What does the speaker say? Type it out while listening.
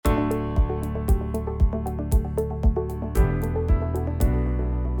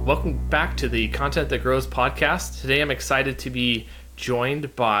Welcome back to the Content That Grows podcast. Today I'm excited to be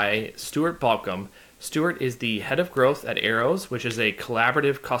joined by Stuart Balcombe. Stuart is the head of growth at Arrows, which is a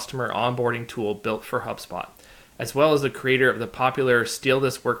collaborative customer onboarding tool built for HubSpot, as well as the creator of the popular Steal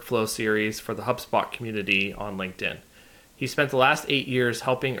This Workflow series for the HubSpot community on LinkedIn. He spent the last 8 years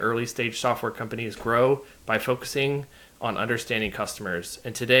helping early stage software companies grow by focusing on understanding customers.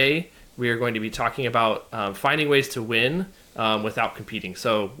 And today we are going to be talking about finding ways to win without competing.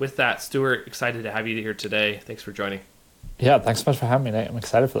 So with that, Stuart, excited to have you here today. Thanks for joining. Yeah, thanks so much for having me, Nate. I'm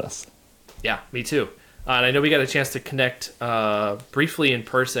excited for this. Yeah, me too. And I know we got a chance to connect briefly in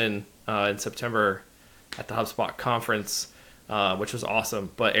person in September at the HubSpot conference, which was awesome.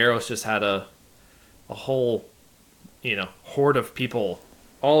 But Arrows just had a whole, horde of people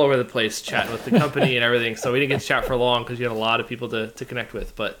all over the place chatting with the company and everything. So we didn't get to chat for long because you had a lot of people to connect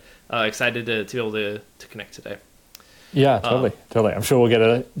with. But excited to be able to connect today. Yeah, totally. I'm sure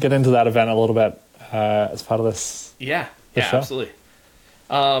we'll get into that event a little bit as part of this. Yeah, show. Absolutely.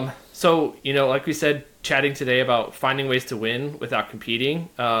 So, like we said, chatting today about finding ways to win without competing.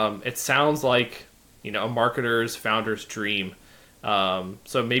 It sounds like, a marketer's founder's dream.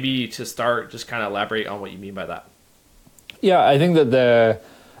 So maybe to start, just kind of elaborate on what you mean by that. Yeah, I think that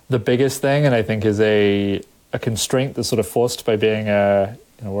the biggest thing, and I think is a constraint that's sort of forced by being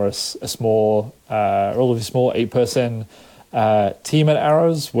we're a small, relatively small 8-person team at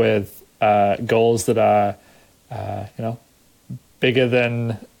Arrows with goals that are, bigger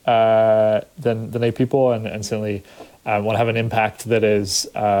than 8 people, and certainly want to have an impact that is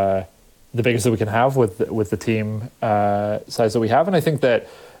the biggest that we can have with the team size that we have. And I think that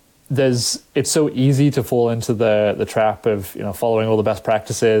it's so easy to fall into the trap of following all the best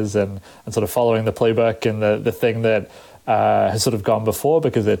practices and sort of following the playbook and the thing that has sort of gone before,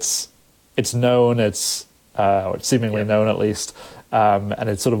 because it's known, or it's seemingly known at least, and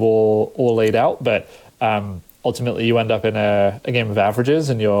it's sort of all laid out. But ultimately, you end up in a game of averages,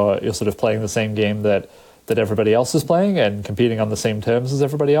 and you're sort of playing the same game that everybody else is playing and competing on the same terms as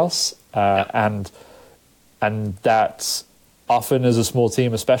everybody else, and that often as a small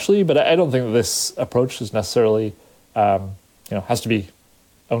team, especially. But I don't think that this approach is necessarily has to be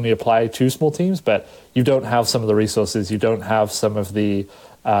only apply to small teams, but you don't have some of the resources, you don't have some of the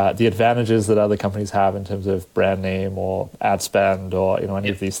advantages that other companies have in terms of brand name or ad spend or any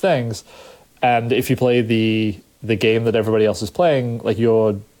of these things. And if you play the game that everybody else is playing, like,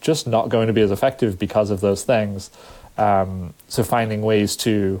 you're just not going to be as effective because of those things. So finding ways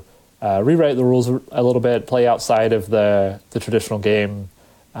to rewrite the rules a little bit, play outside of the traditional game,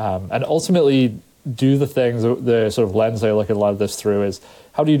 and ultimately do the things, the sort of lens I look at a lot of this through is,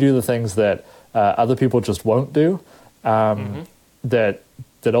 how do you do the things that other people just won't do, that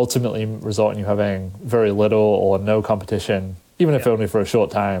ultimately result in you having very little or no competition, even if only for a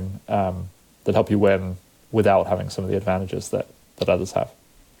short time, that help you win without having some of the advantages that others have.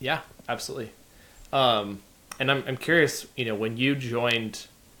 Yeah, absolutely. And I'm curious, when you joined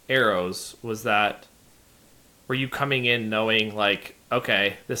Arrows, were you coming in knowing like,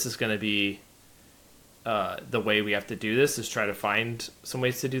 okay, this is going to be the way we have to do this, is try to find some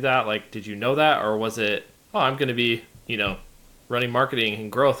ways to do that? Like, did you know that, or was it, I'm going to be, running marketing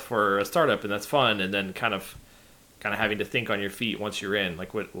and growth for a startup, and that's fun, and then kind of having to think on your feet once you're in?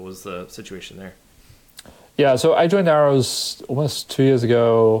 Like, what was the situation there? Yeah, so I joined Arrows almost 2 years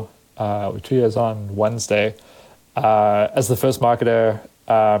ago, 2 years on Wednesday, as the first marketer,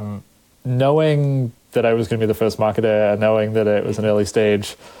 knowing that I was going to be the first marketer, and knowing that it was an early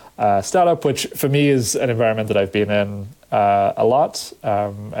stage startup, which for me is an environment that I've been in a lot,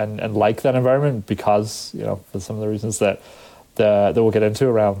 and like that environment because, for some of the reasons that we'll get into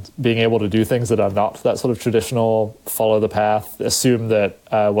around being able to do things that are not that sort of traditional, follow the path, assume that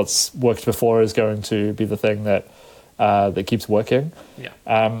what's worked before is going to be the thing that keeps working.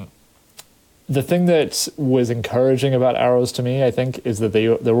 Yeah. The thing that was encouraging about Arrows to me, I think, is that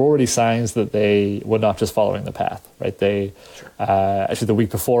there were already signs that they were not just following the path, right? They actually, the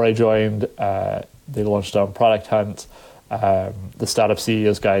week before I joined, they launched on Product Hunt, the Startup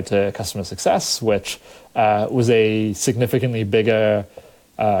CEO's Guide to Customer Success, which was a significantly bigger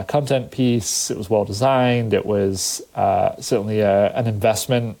content piece. It was well designed. It was certainly an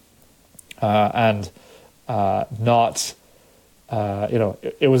investment, and not,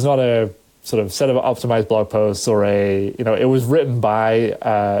 it was not a sort of set of optimized blog posts or it was written by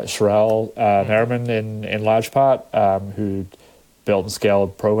Sherelle Merriman in large part, who built and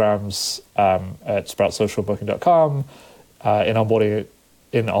scaled programs at sproutsocialbooking.com in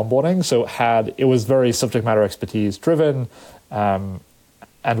onboarding. So it was very subject matter expertise driven, and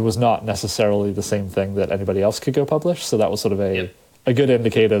was not necessarily the same thing that anybody else could go publish. So that was sort of a a good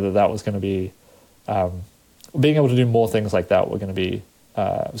indicator that was going to be being able to do more things like that. Was going to be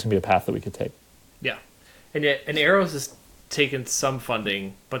a path that we could take. Yeah, and yet, and Arrows has taken some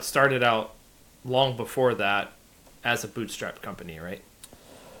funding, but started out long before that as a bootstrap company, right?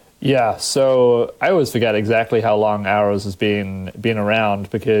 Yeah, so I always forget exactly how long Arrows has been around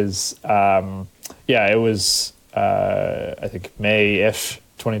because, it was I think May-ish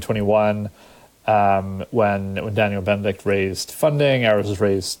 2021 when Daniel Benedict raised funding. Arrows has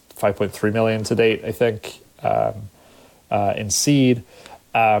raised $5.3 million to date, I think, in seed.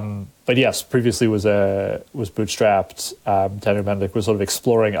 But yes, previously was bootstrapped. Daniel Benedict was sort of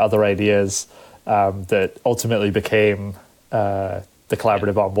exploring other ideas that ultimately became the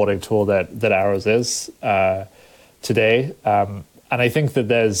collaborative onboarding tool that Arrows is today. And I think that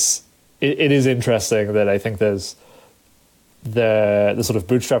it is interesting that I think there's the sort of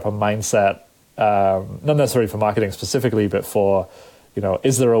bootstrapper mindset, not necessarily for marketing specifically, but for,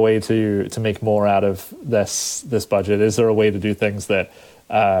 is there a way to make more out of this budget? Is there a way to do things that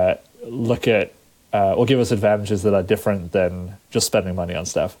look at or give us advantages that are different than just spending money on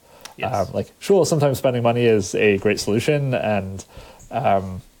stuff? Yes. Sure, sometimes spending money is a great solution and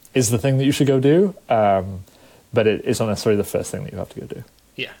is the thing that you should go do, but it's not necessarily the first thing that you have to go do.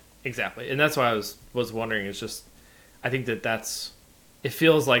 Yeah, exactly. And that's why I was wondering, is just, I think it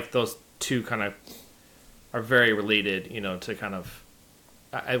feels like those two kind of are very related, to kind of,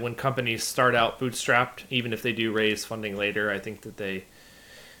 when companies start out bootstrapped, even if they do raise funding later, I think that they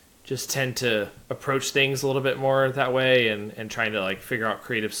just tend to approach things a little bit more that way and trying to figure out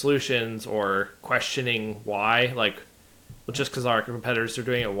creative solutions or questioning why, just because our competitors are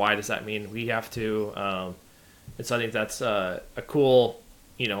doing it, why does that mean we have to? And so I think that's a cool,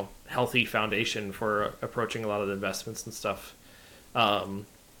 healthy foundation for approaching a lot of the investments and stuff.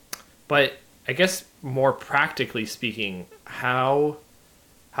 But I guess more practically speaking, how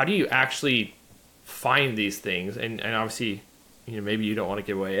do you actually find these things? And obviously, maybe you don't want to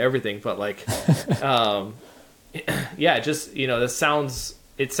give away everything, but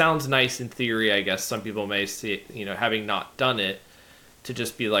it sounds nice in theory. I guess some people may see it, having not done it, to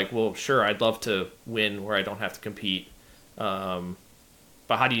just be like, well, sure, I'd love to win where I don't have to compete.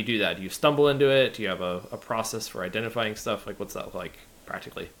 But how do you do that? Do you stumble into it? Do you have a process for identifying stuff? What's that like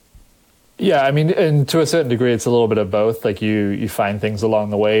practically? Yeah, I mean, and to a certain degree, it's a little bit of both. You find things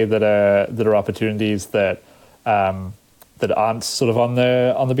along the way that are opportunities that aren't sort of on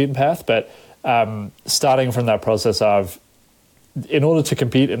the beaten path. But starting from that process of, in order to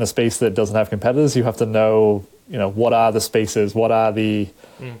compete in a space that doesn't have competitors, you have to know, what are the spaces, what are the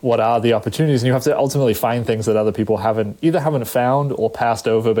opportunities, and you have to ultimately find things that other people haven't found or passed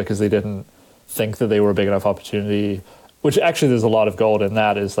over because they didn't think that they were a big enough opportunity. Which actually, there's a lot of gold in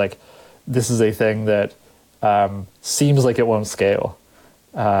that. Is this is a thing that seems like it won't scale,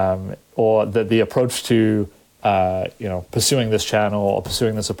 or that the approach to pursuing this channel or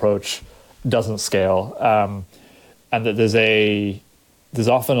pursuing this approach doesn't scale, and that there's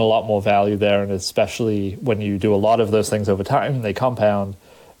often a lot more value there, and especially when you do a lot of those things over time and they compound,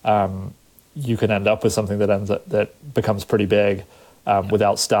 you can end up with something that becomes pretty big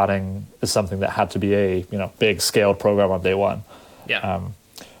without starting as something that had to be a big scaled program on day one. Yeah.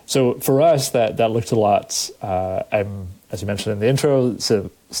 So for us, that looked a lot. As you mentioned in the intro, so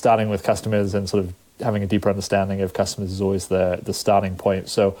starting with customers and sort of having a deeper understanding of customers is always the starting point.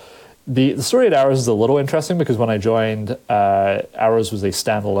 So the story at Arrows is a little interesting because when I joined, Arrows was a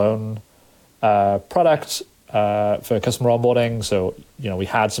standalone product for customer onboarding. So we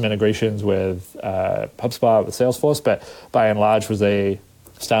had some integrations with HubSpot, with Salesforce, but by and large was a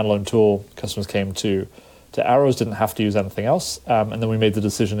standalone tool. Customers came to Arrows, didn't have to use anything else. And then we made the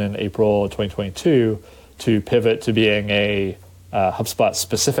decision in April 2022 to pivot to being a HubSpot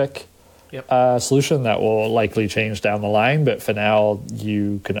specific solution that will likely change down the line. But for now,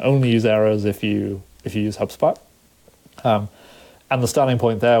 you can only use Arrows if you use HubSpot. And the starting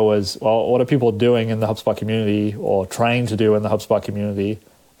point there was, well, what are people doing in the HubSpot community or trying to do in the HubSpot community?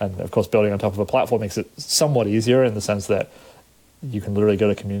 And of course, building on top of a platform makes it somewhat easier in the sense that you can literally go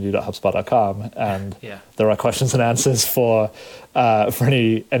to community.hubspot.com and there are questions and answers for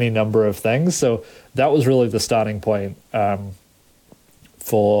any number of things. So that was really the starting point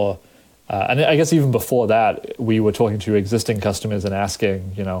for, and I guess even before that, we were talking to existing customers and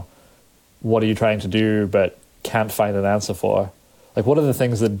asking, what are you trying to do but can't find an answer for? What are the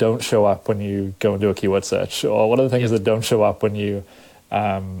things that don't show up when you go and do a keyword search? Or what are the things that don't show up when you,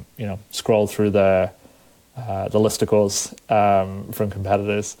 scroll through the listicles from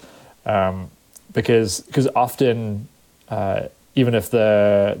competitors? Because often, even if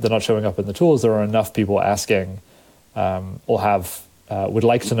they're not showing up in the tools, there are enough people asking or have would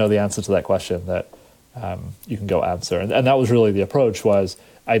like to know the answer to that question that you can go answer. And that was really the approach, was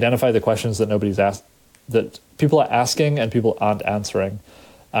identify the questions that nobody's asked, that people are asking and people aren't answering,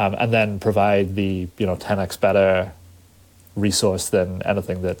 and then provide the 10x better resource than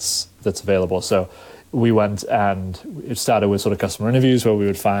anything that's available. So we went, and it started with sort of customer interviews where we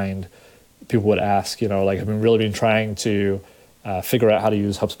would find people would ask, like, I've really been trying to figure out how to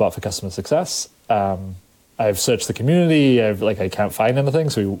use HubSpot for customer success. I've searched the community. I can't find anything.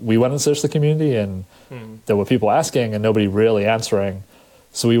 So we went and searched the community, and there were people asking and nobody really answering.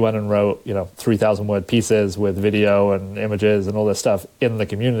 So we went and wrote, 3,000 word pieces with video and images and all this stuff in the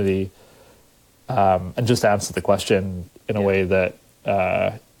community, and just answered the question in a way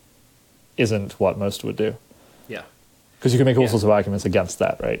that isn't what most would do. Yeah. Because you can make all sorts of arguments against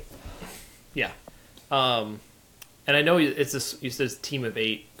that, right? Yeah. And I know it's this team of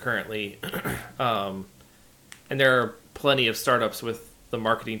 8 currently. And there are plenty of startups with the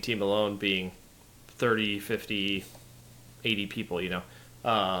marketing team alone being 30, 50, 80 people,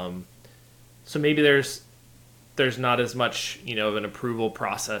 So maybe there's not as much, of an approval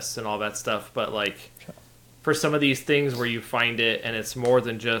process and all that stuff. But for some of these things where you find it and it's more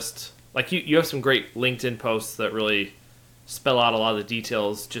than just you have some great LinkedIn posts that really spell out a lot of the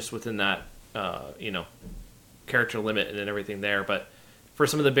details just within that, character limit and everything there. But for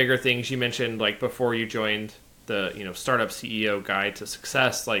some of the bigger things you mentioned, before you joined the, startup CEO guide to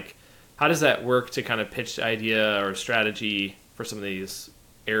success, how does that work to kind of pitch the idea or strategy for some of these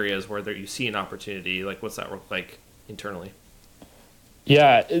areas where you see an opportunity? What's that look like internally?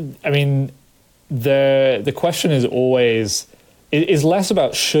 Yeah, I mean, the question is always is less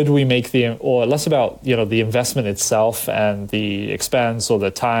about should we make or less about the investment itself and the expense or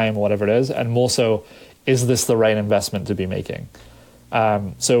the time or whatever it is, and more so, is this the right investment to be making?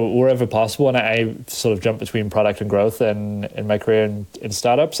 So wherever possible, and I sort of jump between product and growth in my career in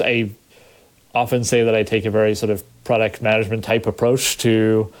startups, I often say that I take a very sort of product management type approach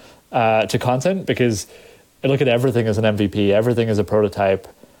to content, because I look at everything as an MVP, everything as a prototype,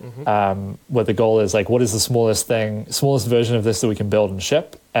 where the goal is what is the smallest version of this that we can build and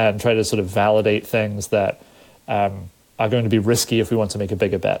ship, and try to sort of validate things that are going to be risky if we want to make a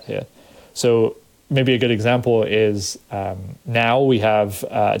bigger bet here. So maybe a good example is now we have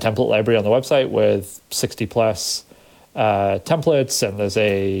a template library on the website with 60 plus templates, and there's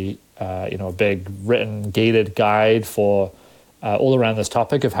a big written gated guide for all around this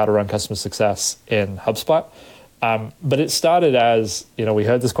topic of how to run customer success in HubSpot. But it started as, we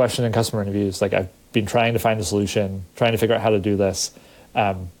heard this question in customer interviews, I've been trying to find a solution, trying to figure out how to do this,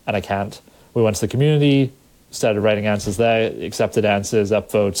 and I can't. We went to the community, started writing answers there, accepted answers,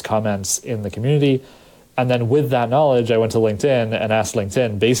 upvotes, comments in the community. And then with that knowledge, I went to LinkedIn and asked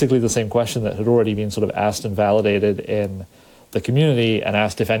LinkedIn basically the same question that had already been sort of asked and validated in the community, and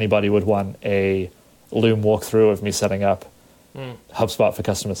asked if anybody would want a Loom walkthrough of me setting up HubSpot for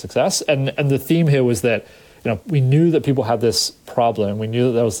customer success. And the theme here was that, we knew that people had this problem. We knew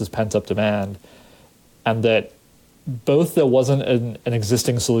that there was this pent-up demand, and that both there wasn't an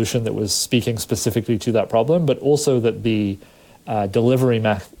existing solution that was speaking specifically to that problem, but also that the delivery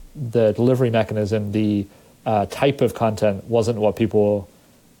mechanism, the type of content wasn't what people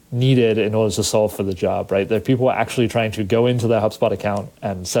needed in order to solve for the job, right? That people were actually trying to go into their HubSpot account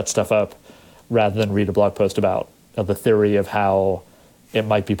and set stuff up rather than read a blog post about the theory of how it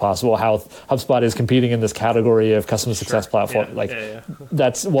might be possible, how HubSpot is competing in this category of customer success platform.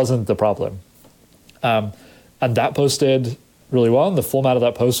 That wasn't the problem. And that posted really well. And the format of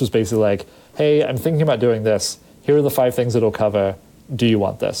that post was basically hey, I'm thinking about doing this. Here are the 5 things it'll cover. Do you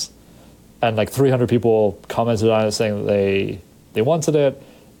want this? And 300 people commented on it saying that they wanted it.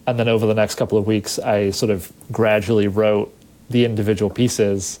 And then over the next couple of weeks, I sort of gradually wrote the individual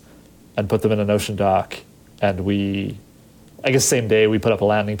pieces and put them in a Notion doc. And I guess same day, we put up a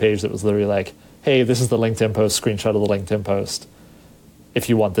landing page that was literally hey, this is the LinkedIn post, screenshot of the LinkedIn post. If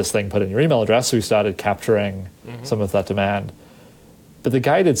you want this thing, put in your email address. So we started capturing some of that demand. But the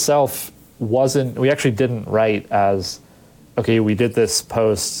guide itself we actually didn't write as, okay, we did this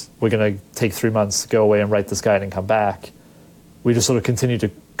post, we're going to take 3 months to go away and write this guide and come back. We just sort of continued to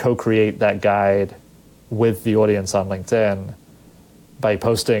co-create that guide with the audience on LinkedIn by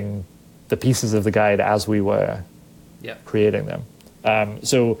posting the pieces of the guide as we were creating them.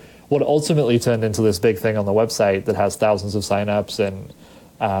 So what ultimately turned into this big thing on the website that has thousands of signups and,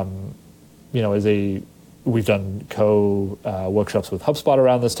 we've done workshops with HubSpot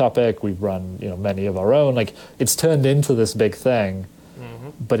around this topic. We've run, many of our own. It's turned into this big thing,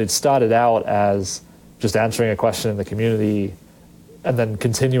 but it started out as just answering a question in the community and then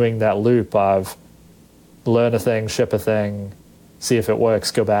continuing that loop of learn a thing, ship a thing, see if it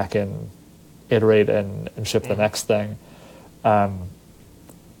works, go back and iterate and ship the next thing,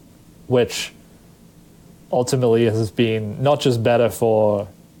 which ultimately has been not just better for,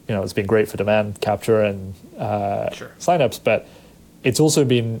 it's been great for demand capture and signups, but it's also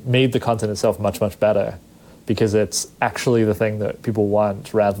been made the content itself much, much better because it's actually the thing that people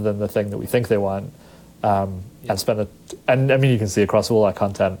want rather than the thing that we think they want. And I mean, you can see across all our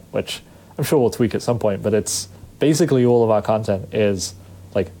content, which I'm sure we'll tweak at some point, but it's basically all of our content is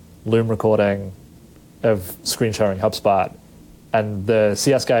like Loom recording of screen sharing HubSpot, and the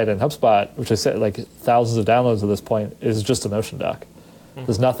CS guide in HubSpot, which I said like thousands of downloads at this point, is just a Notion doc.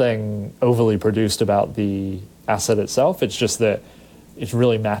 There's nothing overly produced about the asset itself. It's just that it's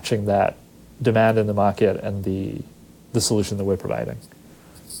really matching that demand in the market and the solution that we're providing.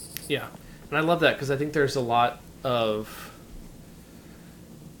 Yeah, and I love that because I think there's a lot of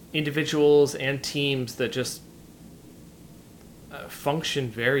individuals and teams that just function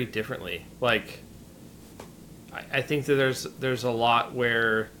very differently. Like, I think that there's a lot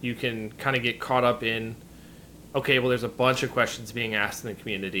where you can kind of get caught up in, okay, well, there's a bunch of questions being asked in the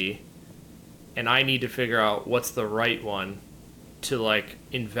community, and I need to figure out what's the right one to like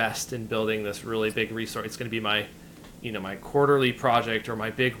invest in building this really big resource. It's going to be my, my quarterly project or my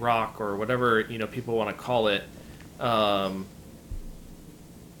big rock or whatever, people want to call it. And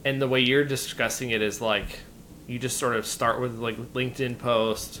the way you're discussing it is like, you just sort of start with like LinkedIn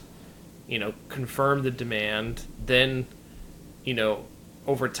post, confirm the demand, then,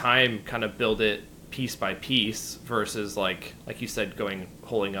 over time kind of build it piece by piece versus like you said,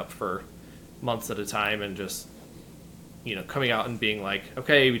 holding up for months at a time and just, coming out and being like,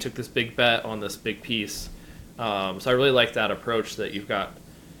 okay, we took this big bet on this big piece. So I really like that approach that you've got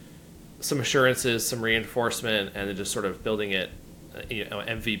some assurances, some reinforcement, and then just sort of building it,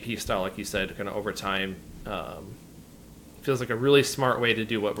 MVP style, like you said, kind of over time. Feels like a really smart way to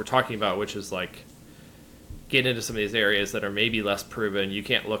do what we're talking about, which is like get into some of these areas that are maybe less proven. You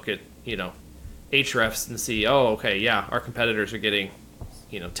can't look at, Hrefs and see, oh, okay, yeah, our competitors are getting,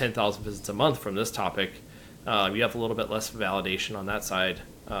 10,000 visits a month from this topic. You have a little bit less validation on that side.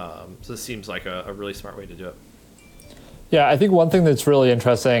 So this seems like a really smart way to do it. Yeah, I think one thing that's really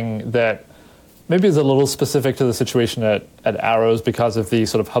interesting that maybe is a little specific to the situation at Arrows because of the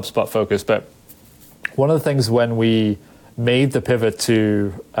sort of HubSpot focus, but one of the things when we made the pivot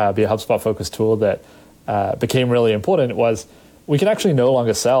to be a HubSpot-focused tool that became really important was we can actually no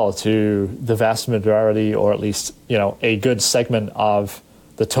longer sell to the vast majority, or at least a good segment of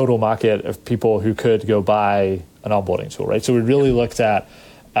the total market of people who could go buy an onboarding tool, right? So we really looked at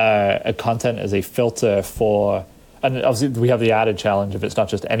content as a filter for, and obviously we have the added challenge of it's not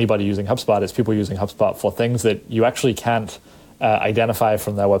just anybody using HubSpot, it's people using HubSpot for things that you actually can't identify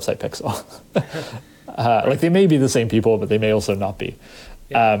from their website pixel. Like they may be the same people, but they may also not be,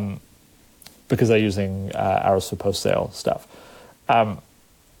 because they're using Arrows for post-sale stuff.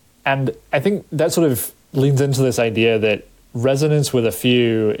 And I think that sort of leans into this idea that resonance with a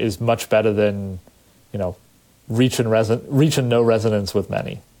few is much better than, reach and no resonance with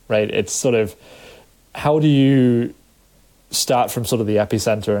many, right? It's sort of, how do you start from sort of the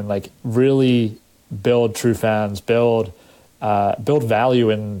epicenter and like really build true fans, build value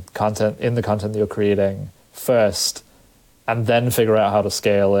in the content that you're creating first, and then figure out how to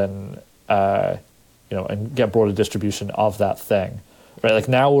scale and and get broader distribution of that thing, right? Like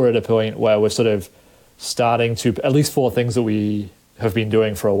now we're at a point where we're sort of starting to, at least for things that we have been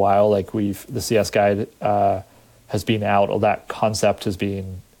doing for a while, like the CS guide has been out, or that concept has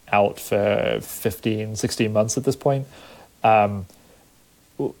been out for 15, 16 months at this point.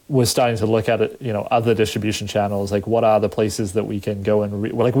 We're starting to look at it, other distribution channels, like what are the places that we can go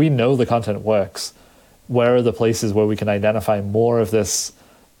and like we know the content works. Where are the places where we can identify more of this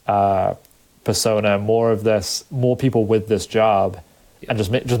persona, more people with this job, and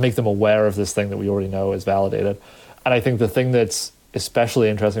just make them aware of this thing that we already know is validated. And I think the thing that's especially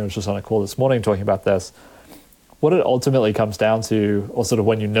interesting, which was on a call this morning talking about this, what it ultimately comes down to, or sort of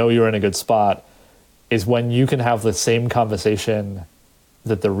when you're in a good spot, is when you can have the same conversation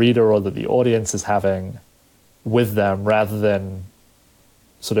that the reader or that the audience is having with them, rather than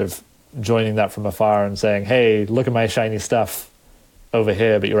sort of joining that from afar and saying, hey, look at my shiny stuff over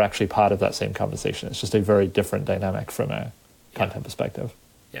here, but you're actually part of that same conversation. It's just a very different dynamic from a content perspective.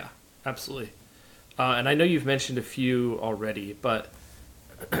 Yeah, absolutely. And I know you've mentioned a few already, but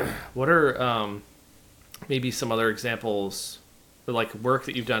what are maybe some other examples of like work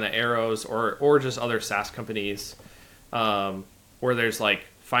that you've done at Arrows or just other SaaS companies where there's like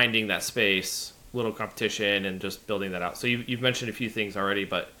finding that space, little competition, and just building that out? So you've mentioned a few things already,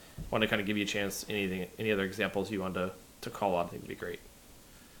 but I want to kind of give you a chance. Any other examples you want to call out, I think would be great.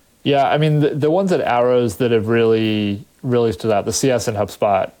 Yeah, I mean, the ones at Arrows that have really, really stood out, the CS and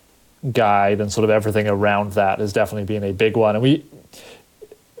HubSpot guide and sort of everything around that has definitely been a big one. And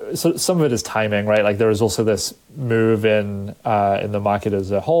so some of it is timing, right? Like there is also this move in the market as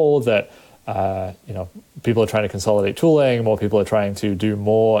a whole that, people are trying to consolidate tooling, more people are trying to do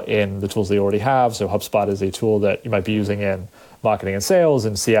more in the tools they already have. So HubSpot is a tool that you might be using in marketing and sales,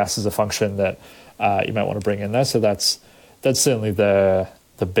 and CS is a function that you might want to bring in there. So that's certainly the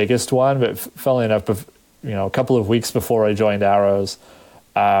biggest one. But funnily enough, a couple of weeks before I joined Arrows,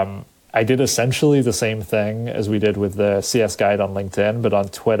 I did essentially the same thing as we did with the CS guide on LinkedIn, but on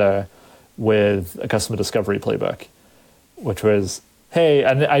Twitter with a customer discovery playbook, which was, hey,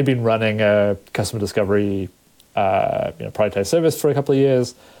 and I'd been running a customer discovery productized service for a couple of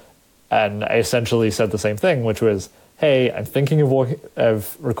years, and I essentially said the same thing, which was, hey, I'm thinking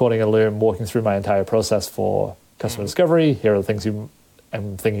of recording a Loom, walking through my entire process for customer discovery. Here are the things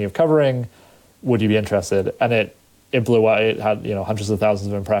I'm thinking of covering. Would you be interested? And it blew out. It had hundreds of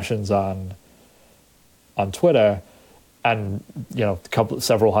thousands of impressions on Twitter, and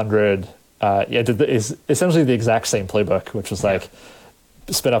several hundred. Is essentially the exact same playbook, which was like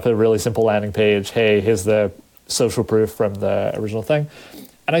spin up a really simple landing page. Hey, here's the social proof from the original thing.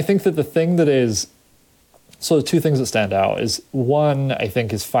 And I think that the thing that is sort of two things that stand out is one, I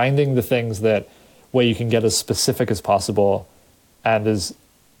think, is finding the things that where you can get as specific as possible and as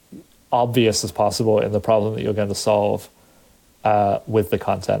obvious as possible in the problem that you're going to solve with the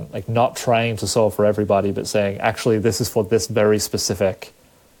content. Like not trying to solve for everybody, but saying, actually, this is for this very specific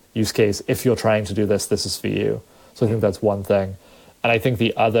use case. If you're trying to do this, this is for you. So I think that's one thing. And I think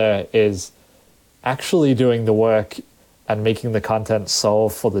the other is actually doing the work and making the content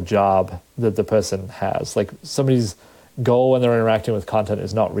solve for the job that the person has. Like somebody's goal when they're interacting with content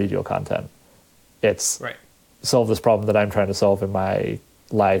is not read your content. It's solve this problem that I'm trying to solve in my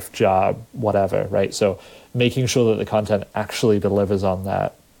life, job, whatever, right? So making sure that the content actually delivers on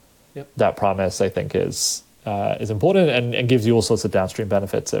that promise, I think is important and gives you all sorts of downstream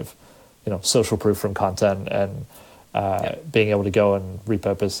benefits of, social proof from content and being able to go and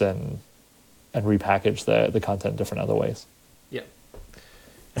repurpose and repackage the content in different other ways. Yeah.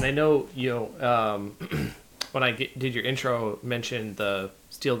 And I know, when I did your intro, mentioned the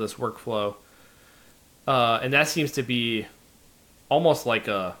Steal This workflow, and that seems to be almost like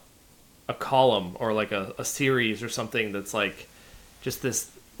a column or like a series or something that's like just this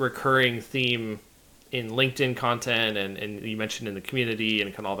recurring theme in LinkedIn content and you mentioned in the community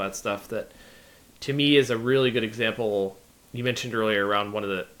and kind of all that stuff that to me is a really good example. You mentioned earlier around one of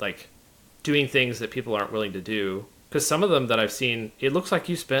the like doing things that people aren't willing to do, because some of them that I've seen, it looks like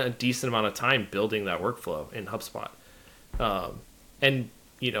you spent a decent amount of time building that workflow in HubSpot, and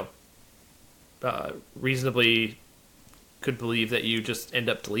reasonably could believe that you just end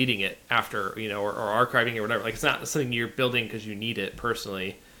up deleting it after, or archiving it or whatever. Like it's not something you're building because you need it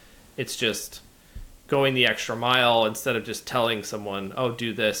personally. It's just going the extra mile instead of just telling someone, oh,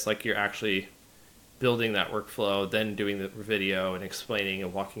 do this. Like you're actually building that workflow, then doing the video and explaining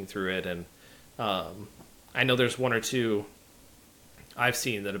and walking through it. And I know there's one or two I've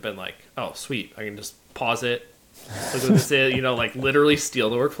seen that have been like, oh, sweet, I can just pause it, look what this is, like literally steal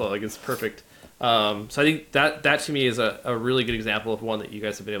the workflow. Like it's perfect. So I think that to me is a really good example of one that you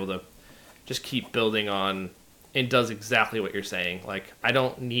guys have been able to just keep building on and does exactly what you're saying. Like I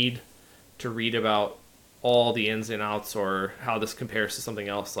don't need to read about all the ins and outs or how this compares to something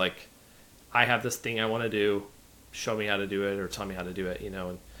else. Like I have this thing I want to do, show me how to do it or tell me how to do it,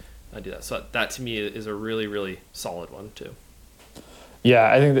 and I do that. So that to me is a really, really solid one too.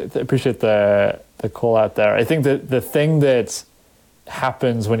 Yeah, I think I appreciate the call out there. I think that the thing that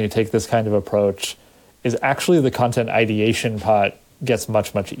happens when you take this kind of approach is actually the content ideation part gets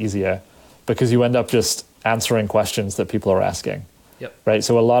much, much easier because you end up just answering questions that people are asking. Yep. Right.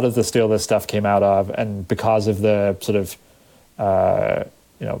 So a lot of the Steal This stuff came out of, and because of the sort of,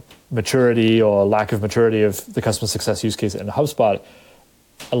 maturity or lack of maturity of the customer success use case in HubSpot,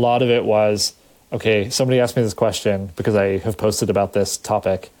 a lot of it was, okay, somebody asked me this question because I have posted about this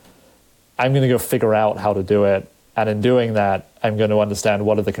topic. I'm going to go figure out how to do it. And in doing that, I'm going to understand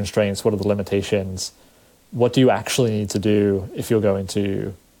what are the constraints, what are the limitations, what do you actually need to do if you're going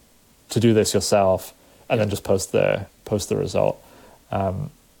to do this yourself, and then just post the result. And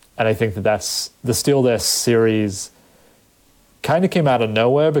I think that's the Steal This series kind of came out of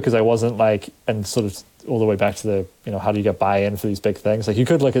nowhere because I wasn't like, and sort of all the way back to the, how do you get buy-in for these big things? Like you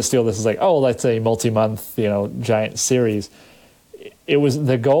could look at Steal This as like, oh, that's a multi-month, giant series.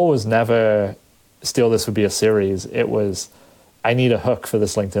 The goal was never Steal This would be a series. It was, I need a hook for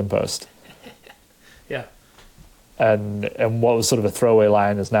this LinkedIn post. Yeah. and what was sort of a throwaway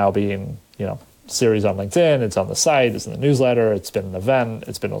line is now being, series on LinkedIn, it's on the site, it's in the newsletter, it's been an event,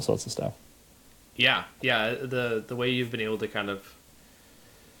 it's been all sorts of stuff. Yeah. The way you've been able to kind of,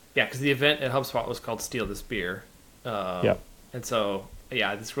 because the event at HubSpot was called Steal This Beer. And so,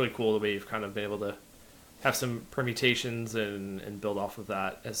 it's really cool the way you've kind of been able to have some permutations and build off of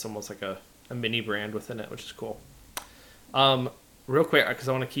that as almost like a mini brand within it, which is cool. Real quick, because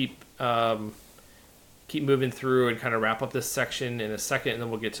I want to keep moving through and kind of wrap up this section in a second, and then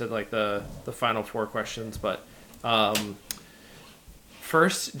we'll get to like the final 4 questions. But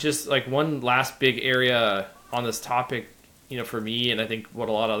first, just like one last big area on this topic, for me, and I think what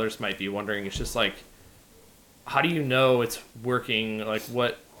a lot of others might be wondering, is just like, how do you know it's working? Like,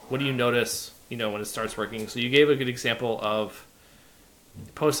 what do you notice, when it starts working? So you gave a good example of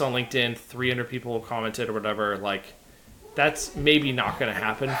posts on LinkedIn, 300 people commented or whatever. Like, that's maybe not going to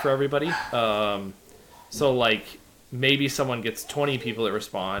happen for everybody. So like maybe someone gets 20 people that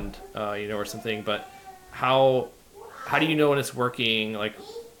respond, or something, but how do you know when it's working? Like,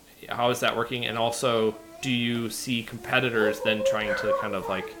 how is that working? And also, do you see competitors then trying to kind of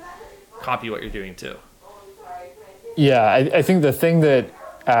like copy what you're doing too? Yeah, I think the thing that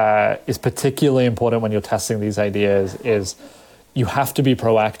is particularly important when you're testing these ideas is you have to be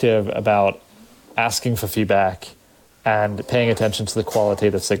proactive about asking for feedback and paying attention to the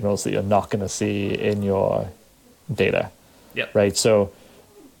qualitative signals that you're not going to see in your data. Yep. Right? So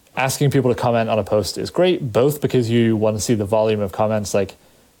asking people to comment on a post is great, both because you want to see the volume of comments, like,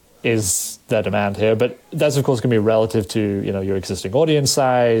 is there demand here? But that's, of course, going to be relative to, your existing audience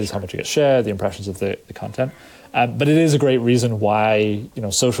size, how much you get shared, the impressions of the content. But it is a great reason why,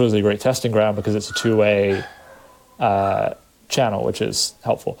 social is a great testing ground, because it's a two-way channel, which is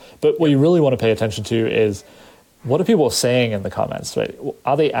helpful. But what you really want to pay attention to is, what are people saying in the comments, right?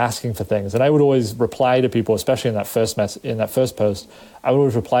 Are they asking for things? And I would always reply to people, especially in that first post, I would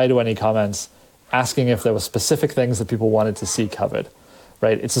always reply to any comments asking if there were specific things that people wanted to see covered,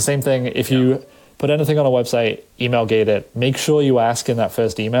 right? It's the same thing. If you put anything on a website, email gate it, make sure you ask in that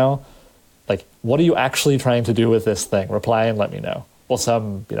first email, like, what are you actually trying to do with this thing? Reply and let me know. Or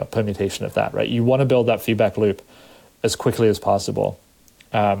some, permutation of that, right? You want to build that feedback loop as quickly as possible.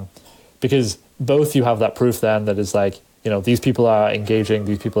 Because both you have that proof then that is like, these people are engaging,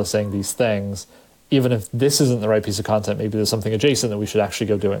 these people are saying these things. Even if this isn't the right piece of content, maybe there's something adjacent that we should actually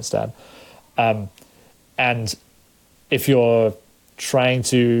go do instead. And if you're if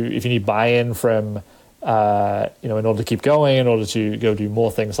you need buy-in from, in order to keep going, in order to go do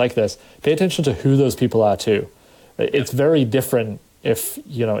more things like this, pay attention to who those people are too. It's very different if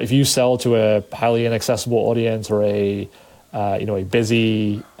you sell to a highly inaccessible audience or a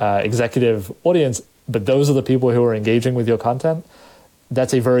busy executive audience, but those are the people who are engaging with your content.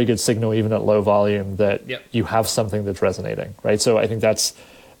 That's a very good signal, even at low volume, that you have something that's resonating, right? So I think that's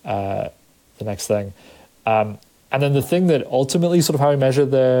the next thing. And then the thing that ultimately sort of how I measure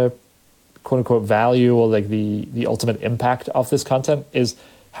the quote unquote value or like the ultimate impact of this content is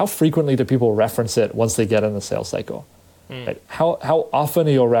how frequently do people reference it once they get in the sales cycle? Right? How often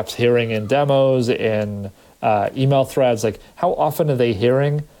are your reps hearing in demos, in email threads, like how often are they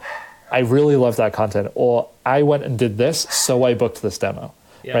hearing, I really love that content, or I went and did this, so I booked this demo,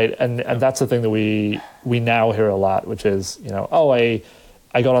 right? And that's the thing that we now hear a lot, which is, I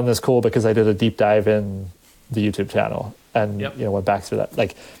got on this call because I did a deep dive in the YouTube channel and went back through that.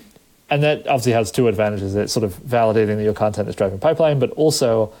 Like, and that obviously has two advantages. It's sort of validating that your content is driving pipeline, but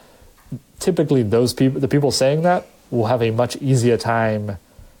also typically those people, the people saying that, will have a much easier time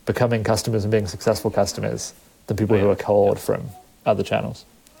becoming customers and being successful customers than people who are cold from other channels.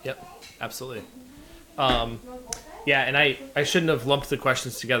 Yep, absolutely. And I shouldn't have lumped the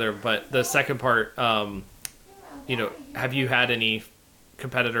questions together, but the second part, have you had any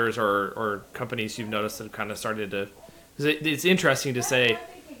competitors or companies you've noticed that have kind of started to, because it's interesting to say,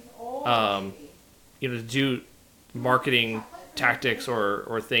 to do marketing tactics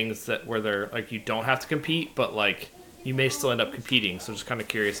or things that where they're like, you don't have to compete, but like you may still end up competing. So just kind of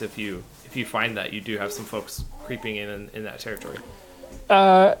curious if you find that you do have some folks creeping in that territory.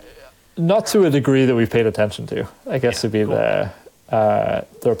 Not to a degree that we've paid attention to, I guess would be cool. the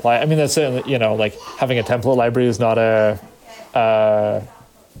reply. I mean, that's certainly, like having a template library is not a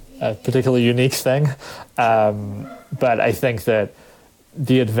particularly unique thing. But I think that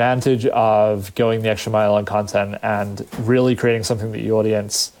the advantage of going the extra mile on content and really creating something that the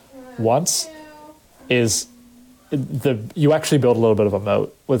audience wants is you actually build a little bit of a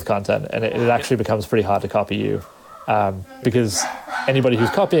moat with content, and it actually becomes pretty hard to copy you, because anybody who's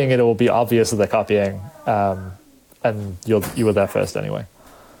copying it will be obvious that they're copying, and you were there first anyway.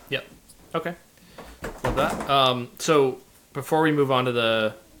 Yep. Okay. Well, Love that. So before we move on to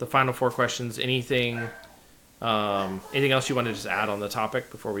the final four questions, anything else you want to just add on the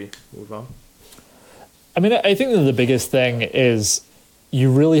topic before we move on? I mean, I think that the biggest thing is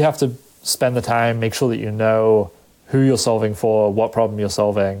you really have to spend the time, make sure that you know who you're solving for, what problem you're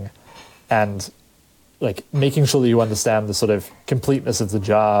solving, and like making sure that you understand the sort of completeness of the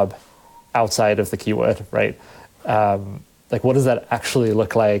job outside of the keyword, right? Like, what does that actually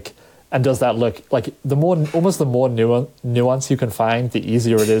look like? And does that look like the more nuance you can find, the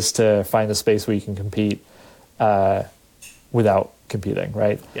easier it is to find a space where you can compete without competing,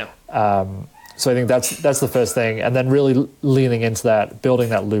 right? Yeah. So I think that's the first thing, and then really leaning into that, building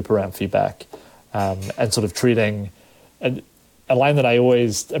that loop around feedback, and sort of treating a line that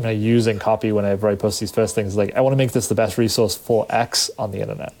I use in copy whenever I post these first things is like, I want to make this the best resource for X on the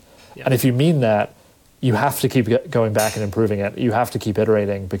internet. Yeah. And if you mean that, you have to keep going back and improving it. You have to keep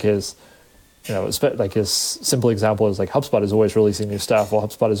iterating because, like a simple example is like HubSpot is always releasing new stuff, or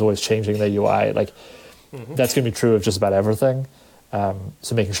HubSpot is always changing their UI. Like that's going to be true of just about everything.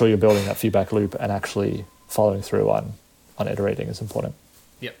 So making sure you're building that feedback loop and actually following through on iterating is important.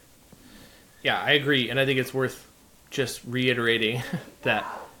 Yep. Yeah, I agree. And I think it's worth just reiterating that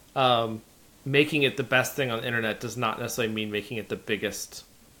making it the best thing on the internet does not necessarily mean making it the biggest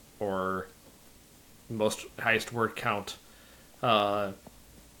or most highest word count.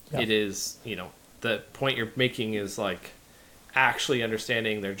 It is, the point you're making is like actually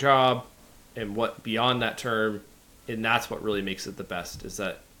understanding their job and what beyond that term, and that's what really makes it the best, is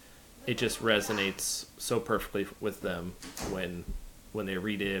that it just resonates so perfectly with them when they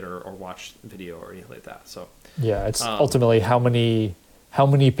read it or watch video or anything like that. So yeah, it's ultimately how many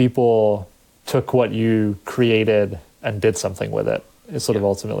people took what you created and did something with it is sort of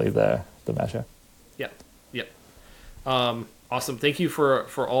ultimately the measure. Yep. Awesome. Thank you for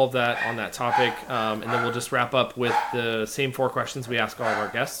all of that on that topic. And then we'll just wrap up with the same four questions we ask all of our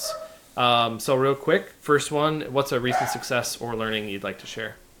guests. So real quick, first one, what's a recent success or learning you'd like to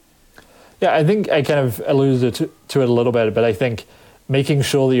share? Yeah, I think I kind of alluded to it a little bit, but I think making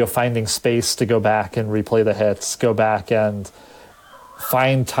sure that you're finding space to go back and replay the hits, go back and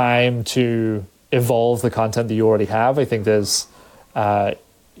find time to evolve the content that you already have. I think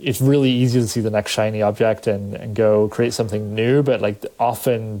it's really easy to see the next shiny object and go create something new, but like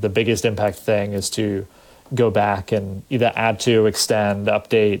often the biggest impact thing is to go back and either add to, extend,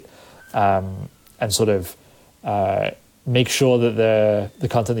 update, and sort of make sure that the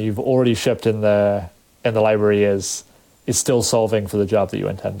content that you've already shipped in the library is still solving for the job that you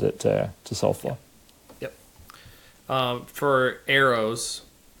intended it to solve for. Yep. For Arrows,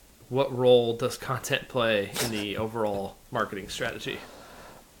 what role does content play in the overall marketing strategy?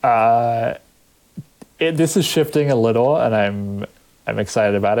 This is shifting a little, and I'm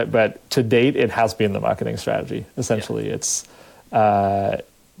excited about it. But to date, it has been the marketing strategy. Essentially, it's content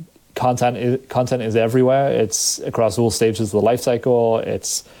is everywhere. It's across all stages of the life cycle.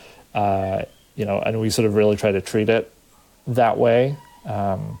 It's and we sort of really try to treat it that way.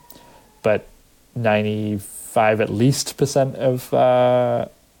 But 95% at least of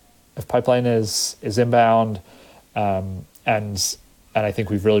pipeline is inbound, and I think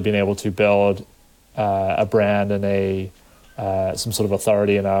we've really been able to build a brand and some sort of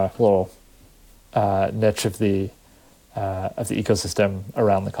authority in our little niche of the ecosystem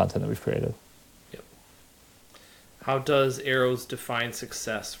around the content that we've created. Yep. How does Arrows define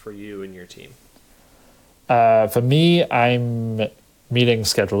success for you and your team? For me, I'm meeting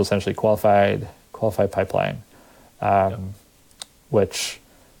scheduled, essentially qualified pipeline, which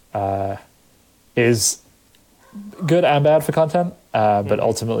is good and bad for content, but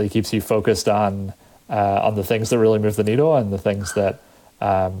ultimately keeps you focused on the things that really move the needle and the things that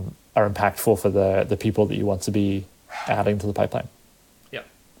are impactful for the people that you want to be adding to the pipeline. Yeah.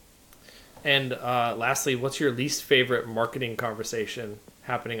 And lastly, what's your least favorite marketing conversation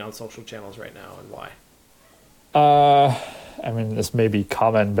happening on social channels right now, and why? I mean, this may be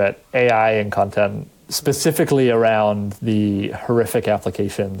common, but AI and content, specifically around the horrific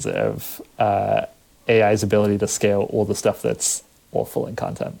applications of AI's ability to scale all the stuff that's awful in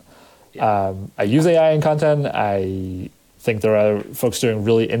content. Yeah. I use AI in content. I think there are folks doing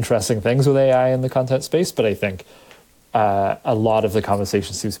really interesting things with AI in the content space, but I think a lot of the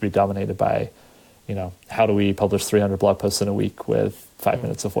conversation seems to be dominated by, how do we publish 300 blog posts in a week with 5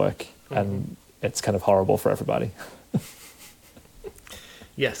 minutes of work? Mm-hmm. And it's kind of horrible for everybody.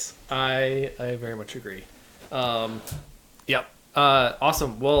 Yes, I very much agree. Yep.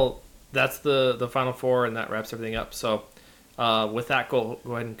 Awesome. Well, that's the final four, and that wraps everything up. So with that, go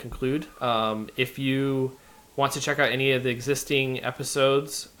ahead and conclude. If you want to check out any of the existing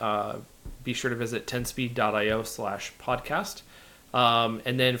episodes, be sure to visit 10speed.io/podcast.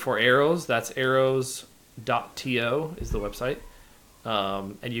 And then for Arrows, that's arrows.to is the website.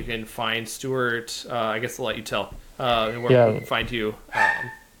 And you can find Stuart, I guess I'll let you tell where we can find you.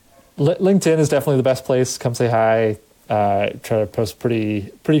 LinkedIn is definitely the best place. Come say hi. Try to post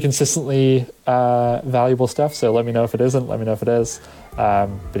pretty consistently valuable stuff. So let me know if it isn't. Let me know if it is. But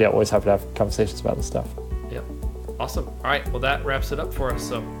yeah, always happy to have conversations about this stuff. Yep. Awesome. All right. Well, that wraps it up for us.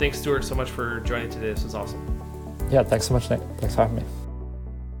 So thanks, Stuart, so much for joining today. This was awesome. Yeah. Thanks so much, Nick. Thanks for having me.